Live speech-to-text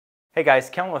Hey guys,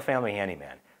 Kellen with Family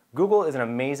Handyman. Google is an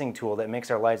amazing tool that makes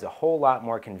our lives a whole lot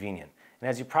more convenient. And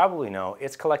as you probably know,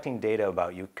 it's collecting data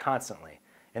about you constantly.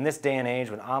 In this day and age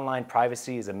when online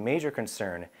privacy is a major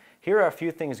concern, here are a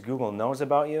few things Google knows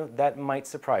about you that might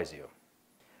surprise you.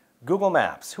 Google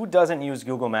Maps. Who doesn't use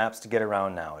Google Maps to get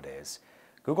around nowadays?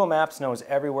 Google Maps knows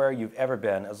everywhere you've ever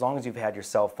been as long as you've had your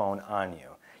cell phone on you.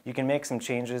 You can make some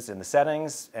changes in the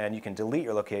settings and you can delete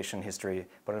your location history,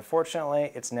 but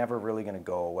unfortunately it's never really going to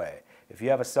go away. If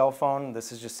you have a cell phone,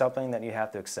 this is just something that you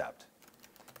have to accept.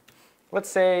 Let's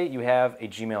say you have a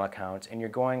Gmail account and you're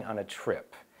going on a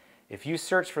trip. If you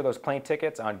search for those plane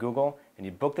tickets on Google and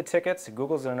you book the tickets,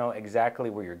 Google's going to know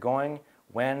exactly where you're going,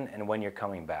 when you're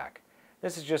coming back.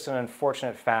 This is just an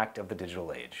unfortunate fact of the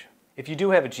digital age. If you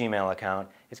do have a Gmail account,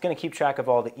 it's going to keep track of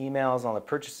all the emails, all the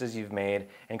purchases you've made,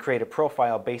 and create a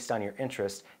profile based on your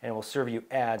interests, and it will serve you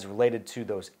ads related to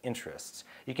those interests.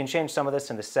 You can change some of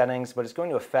this in the settings, but it's going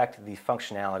to affect the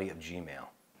functionality of Gmail.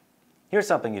 Here's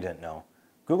something you didn't know.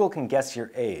 Google can guess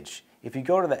your age. If you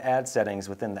go to the ad settings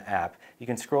within the app, you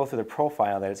can scroll through the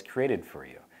profile that it's created for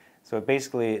you. So it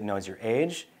basically knows your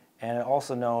age, and it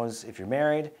also knows if you're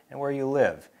married and where you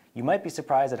live. You might be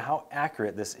surprised at how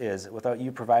accurate this is without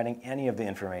you providing any of the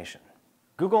information.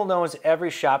 Google knows every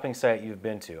shopping site you've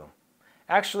been to.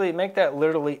 Actually, make that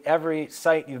literally every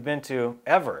site you've been to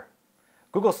ever.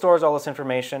 Google stores all this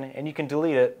information and you can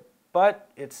delete it, but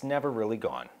it's never really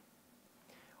gone.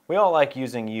 We all like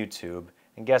using YouTube,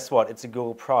 and guess what? It's a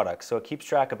Google product, so it keeps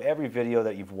track of every video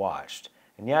that you've watched.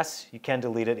 And yes, you can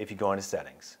delete it if you go into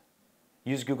settings.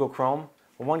 Use Google Chrome?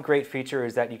 Well, one great feature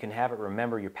is that you can have it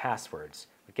remember your passwords.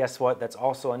 But guess what? That's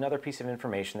also another piece of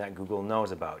information that Google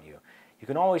knows about you. You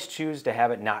can always choose to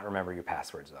have it not remember your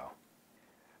passwords though.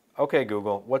 Okay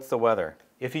Google, what's the weather?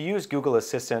 If you use Google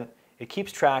Assistant, it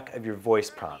keeps track of your voice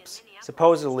prompts,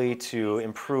 supposedly to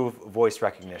improve voice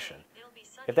recognition.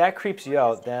 If that creeps you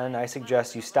out, then I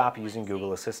suggest you stop using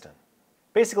Google Assistant.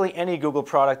 Basically any Google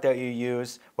product that you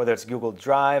use, whether it's Google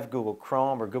Drive, Google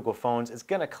Chrome, or Google Phones, is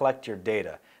going to collect your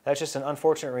data. That's just an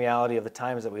unfortunate reality of the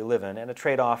times that we live in and a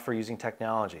trade-off for using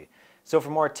technology. So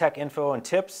for more tech info and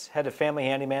tips, head to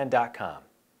FamilyHandyman.com.